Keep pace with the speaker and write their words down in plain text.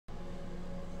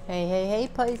Hey, hey, hey,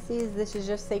 Pisces. This is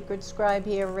your Sacred Scribe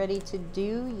here, ready to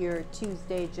do your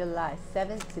Tuesday, July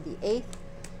 7th to the 8th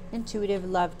Intuitive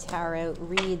Love Tarot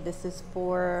read. This is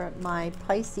for my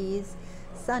Pisces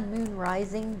Sun, Moon,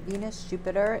 Rising, Venus,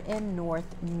 Jupiter, and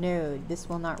North Node. This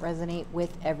will not resonate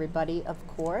with everybody, of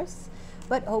course,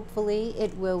 but hopefully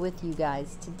it will with you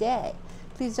guys today.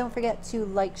 Please don't forget to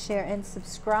like, share, and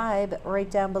subscribe right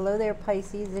down below there,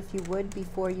 Pisces, if you would,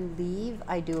 before you leave.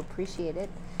 I do appreciate it.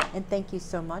 And thank you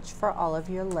so much for all of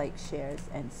your likes, shares,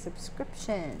 and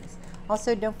subscriptions.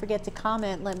 Also, don't forget to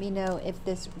comment. Let me know if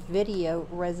this video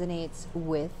resonates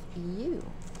with you.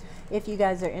 If you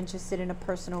guys are interested in a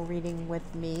personal reading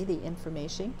with me, the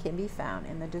information can be found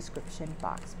in the description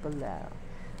box below.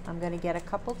 I'm going to get a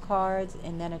couple cards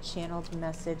and then a channeled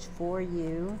message for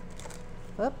you.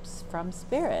 Oops, from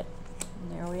Spirit.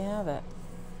 And there we have it.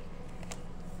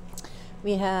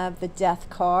 We have the Death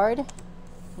card.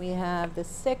 We have the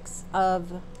Six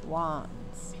of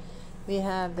Wands. We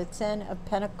have the Ten of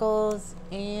Pentacles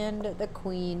and the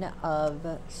Queen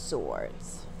of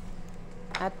Swords.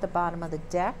 At the bottom of the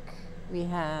deck, we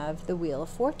have the Wheel of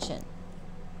Fortune.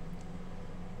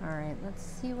 All right, let's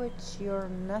see what your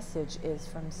message is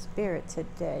from Spirit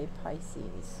today,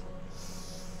 Pisces.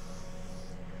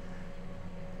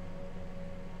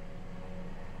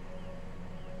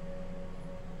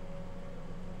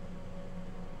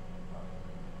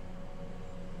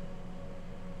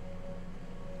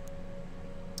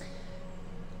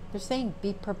 They're saying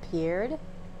be prepared. All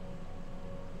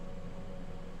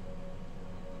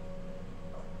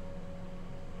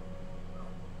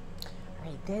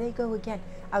right, there they go again.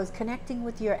 I was connecting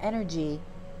with your energy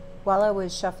while I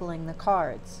was shuffling the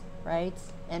cards, right?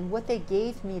 And what they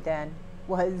gave me then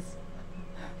was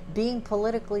being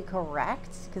politically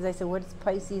correct, because I said, what is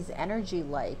Pisces energy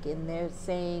like? And they're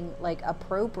saying like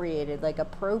appropriated, like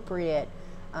appropriate,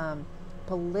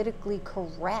 politically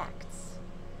correct.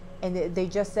 And they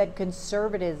just said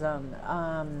conservatism.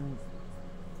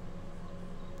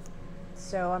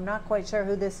 So I'm not quite sure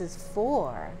who this is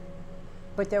for.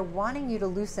 But they're wanting you to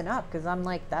loosen up, because I'm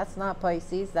like, that's not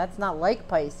Pisces. That's not like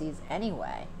Pisces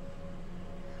anyway.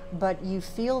 But you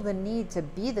feel the need to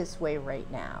be this way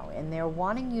right now. And they're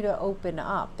wanting you to open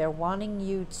up. They're wanting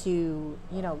you to,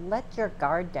 you know, let your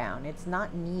guard down. It's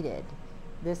not needed.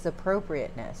 This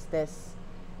appropriateness, this,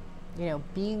 you know,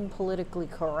 being politically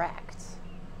correct.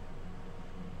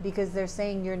 Because they're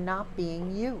saying you're not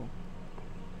being you.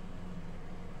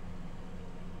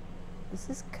 This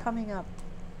is coming up,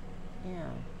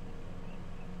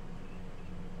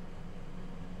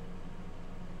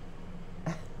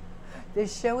 yeah. They're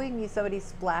showing me somebody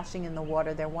splashing in the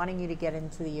water. They're wanting you to get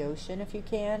into the ocean if you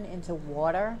can, into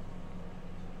water.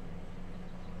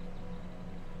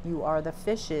 You are the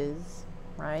fishes,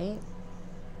 right?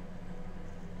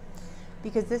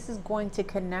 Because this is going to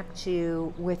connect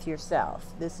you with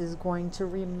yourself. This is going to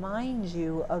remind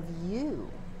you, of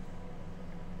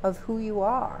who you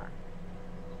are.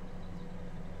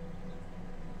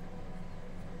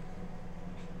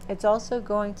 It's also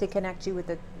going to connect you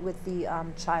with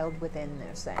the child within,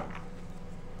 they're saying.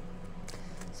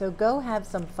 So go have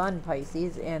some fun,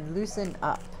 Pisces, and loosen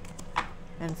up.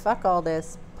 And fuck all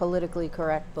this politically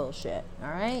correct bullshit, all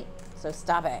right? So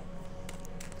stop it.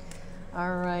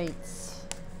 All right.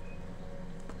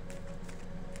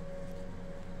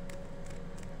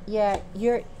 Yeah,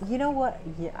 you know what?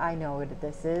 Yeah, I know what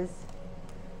this is.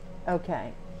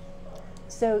 Okay.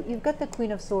 So you've got the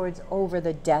Queen of Swords over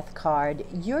the Death card.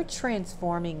 You're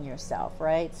transforming yourself,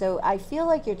 right? So I feel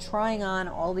like you're trying on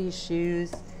all these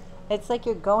shoes. It's like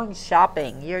you're going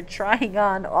shopping. You're trying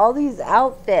on all these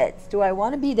outfits. Do I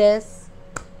want to be this?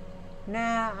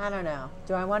 Nah, I don't know.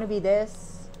 Do I want to be this?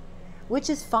 Which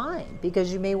is fine,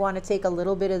 because you may want to take a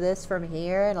little bit of this from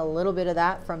here and a little bit of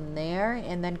that from there,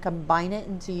 and then combine it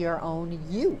into your own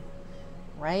you,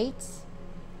 right?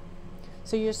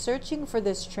 So you're searching for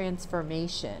this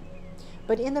transformation.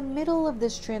 But in the middle of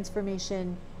this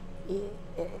transformation, you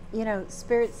know,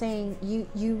 Spirit's saying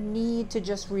you need to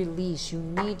just release. You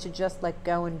need to just let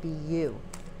go and be you.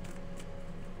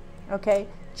 Okay?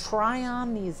 Try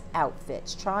on these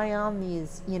outfits. Try on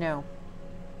these, you know,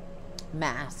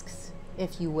 masks,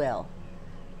 if you will,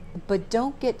 but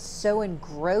don't get so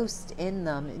engrossed in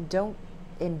them. Don't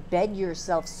embed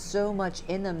yourself so much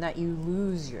in them that you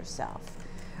lose yourself.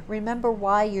 Remember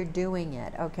why you're doing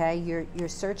it, okay? You're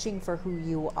searching for who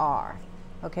you are,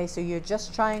 okay? So you're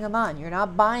just trying them on. You're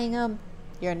not buying them.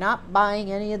 You're not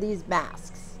buying any of these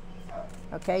masks,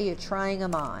 okay? You're trying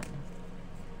them on.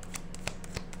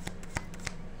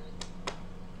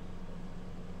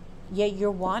 Yet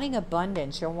you're wanting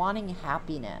abundance, you're wanting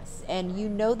happiness, and you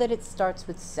know that it starts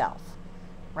with self.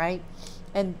 right?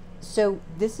 And so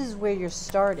this is where you're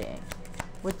starting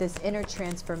with this inner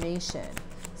transformation.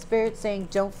 Spirit's saying,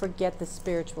 don't forget the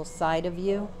spiritual side of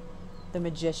you, the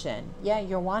magician. Yeah,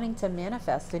 you're wanting to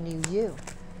manifest a new you.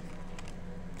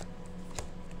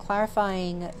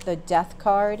 Clarifying the death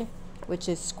card, which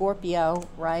is Scorpio,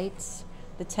 right?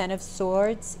 The 10 of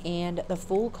Swords and the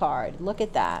Fool card. Look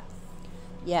at that.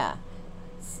 Yeah.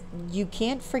 You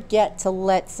can't forget to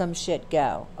let some shit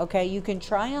go, okay? You can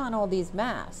try on all these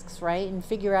masks, right? And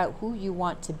figure out who you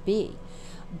want to be.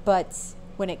 But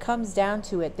when it comes down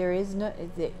to it, there is no,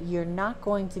 you're not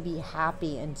going to be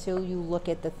happy until you look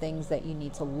at the things that you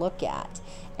need to look at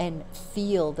and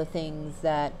feel the things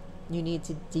that you need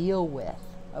to deal with.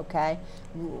 Okay,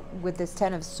 with this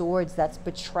 10 of Swords, that's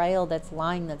betrayal, that's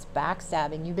lying, that's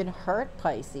backstabbing. You've been hurt,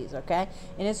 Pisces, okay?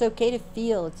 And it's okay to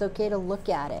feel, it's okay to look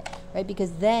at it, right?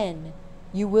 Because then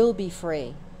you will be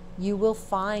free. You will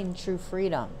find true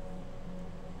freedom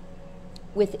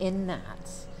within that.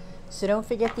 So don't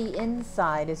forget the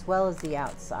inside as well as the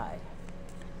outside.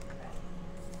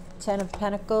 10 of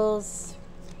Pentacles,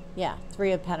 yeah,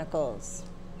 3 of Pentacles.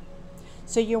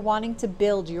 So you're wanting to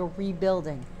build, you're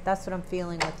rebuilding. That's what I'm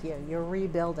feeling with you. You're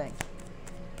rebuilding.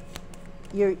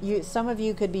 Some of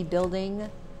you could be building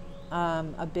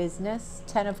a business.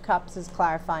 10 of Cups is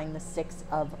clarifying the 6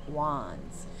 of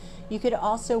Wands. You could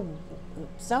also,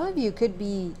 some of you could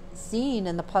be seen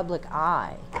in the public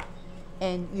eye.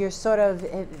 And you're sort of,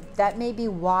 that may be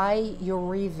why you're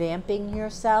revamping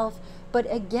yourself.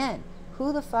 But again,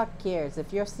 who the fuck cares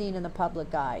if you're seen in the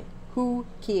public eye? Who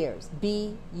cares?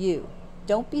 Be you.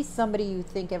 Don't be somebody you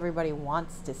think everybody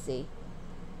wants to see.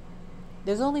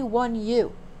 There's only one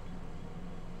you.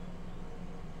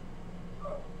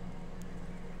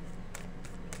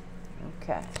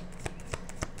 Okay.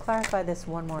 Clarify this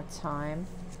one more time.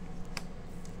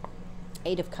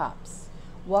 8 of Cups.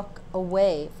 Walk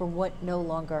away from what no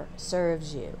longer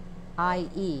serves you,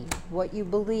 i.e., what you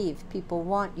believe people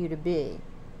want you to be.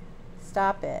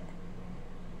 Stop it.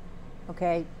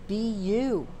 Okay? Be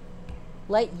you.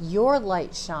 Let your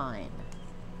light shine.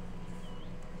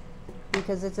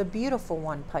 Because it's a beautiful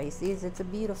one, Pisces. It's a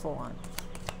beautiful one.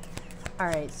 All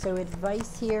right, so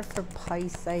advice here for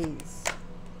Pisces.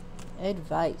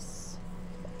 Advice.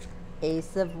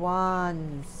 Ace of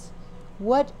Wands.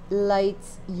 What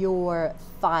lights your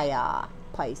fire,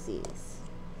 Pisces?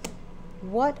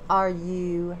 What are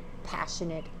you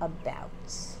passionate about?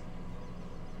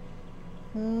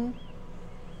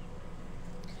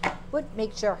 What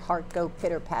makes your heart go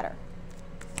pitter-patter?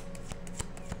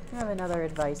 Have another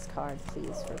advice card,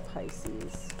 please, for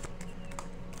Pisces.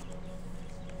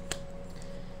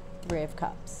 3 of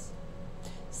Cups.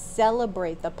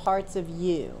 Celebrate the parts of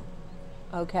you,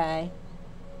 okay,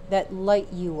 that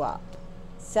light you up.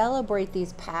 Celebrate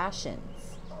these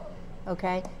passions,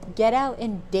 okay? Get out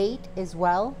and date as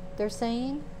well, they're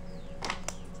saying.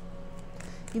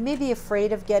 You may be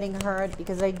afraid of getting hurt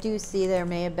because I do see there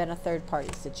may have been a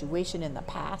third-party situation in the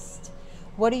past.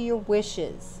 What are your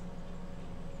wishes?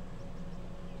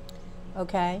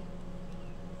 Okay?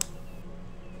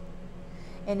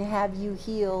 And have you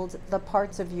healed the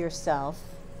parts of yourself,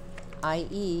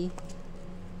 i.e.,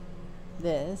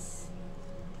 this,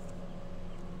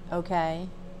 okay,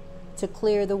 to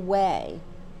clear the way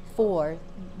for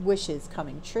wishes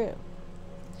coming true?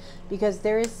 Because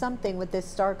there is something with this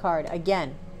star card.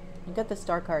 Again, you got the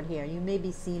star card here. You may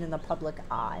be seen in the public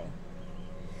eye.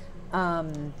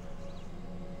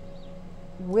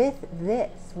 With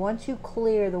this, once you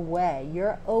clear the way,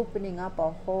 you're opening up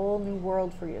a whole new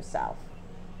world for yourself.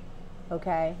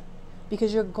 Okay?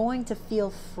 Because you're going to feel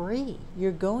free.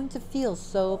 You're going to feel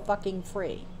so fucking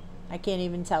free. I can't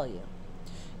even tell you.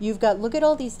 You've got, look at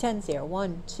all these 10s here.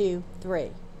 1, 2,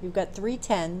 3. You've got 3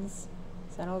 10s. Is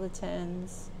that all the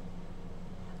 10s?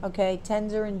 Okay,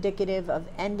 10s are indicative of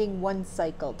ending one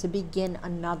cycle to begin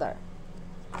another.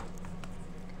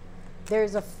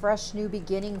 There's a fresh new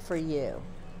beginning for you.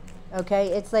 Okay,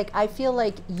 it's like, I feel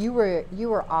like you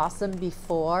were awesome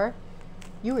before.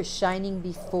 You were shining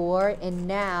before, and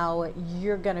now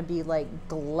you're gonna be like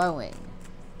glowing.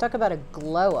 Talk about a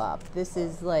glow up. This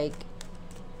is like,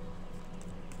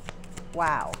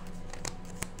 wow.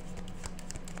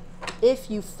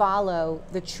 If you follow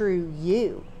the true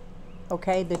you,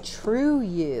 okay, the true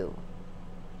you,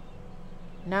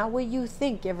 not what you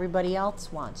think everybody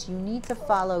else wants. You need to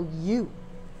follow you.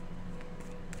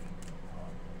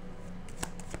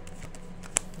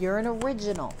 You're an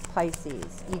original,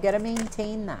 Pisces. You got to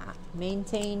maintain that.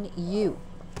 Maintain you.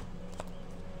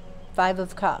 5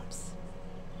 of Cups.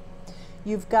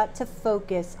 You've got to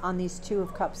focus on these 2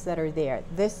 of Cups that are there.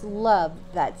 This love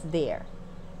that's there.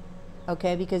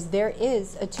 Okay, because there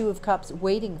is a Two of Cups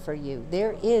waiting for you.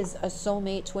 There is a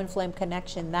soulmate twin flame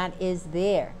connection that is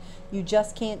there. You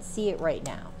just can't see it right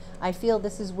now. I feel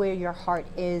this is where your heart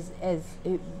is,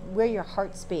 where your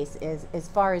heart space is as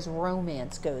far as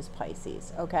romance goes,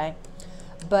 Pisces, okay?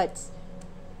 But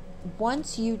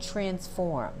once you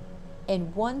transform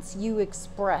and once you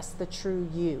express the true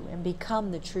you and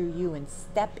become the true you and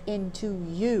step into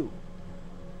you,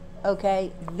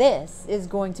 okay, this is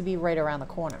going to be right around the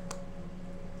corner.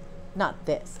 Not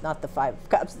this, not the Five of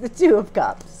Cups, the Two of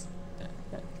Cups.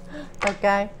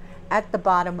 Okay? At the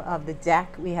bottom of the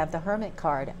deck, we have the Hermit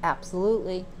card.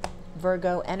 Absolutely.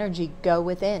 Virgo energy, go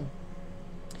within.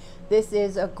 This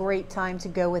is a great time to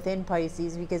go within,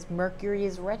 Pisces, because Mercury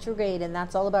is retrograde, and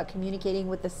that's all about communicating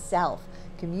with the self.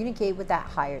 Communicate with that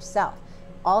higher self.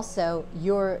 Also,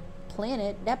 your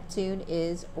planet, Neptune,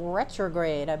 is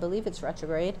retrograde. I believe it's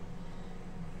retrograde.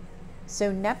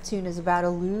 So Neptune is about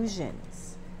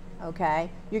illusions. Okay,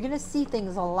 you're going to see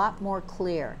things a lot more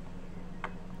clear.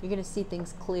 You're going to see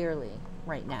things clearly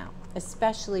right now,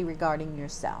 especially regarding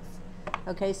yourself.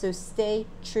 Okay, so stay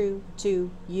true to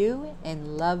you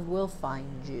and love will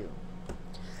find you.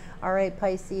 All right,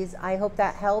 Pisces, I hope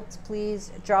that helped.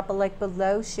 Please drop a like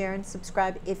below, share and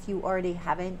subscribe if you already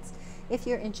haven't. If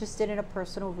you're interested in a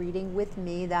personal reading with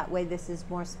me, that way this is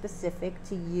more specific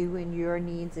to you and your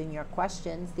needs and your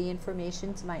questions. The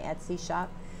information to my Etsy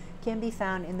shop can be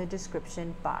found in the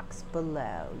description box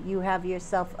below. You have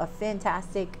yourself a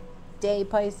fantastic day,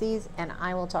 Pisces, and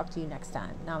I will talk to you next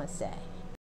time. Namaste.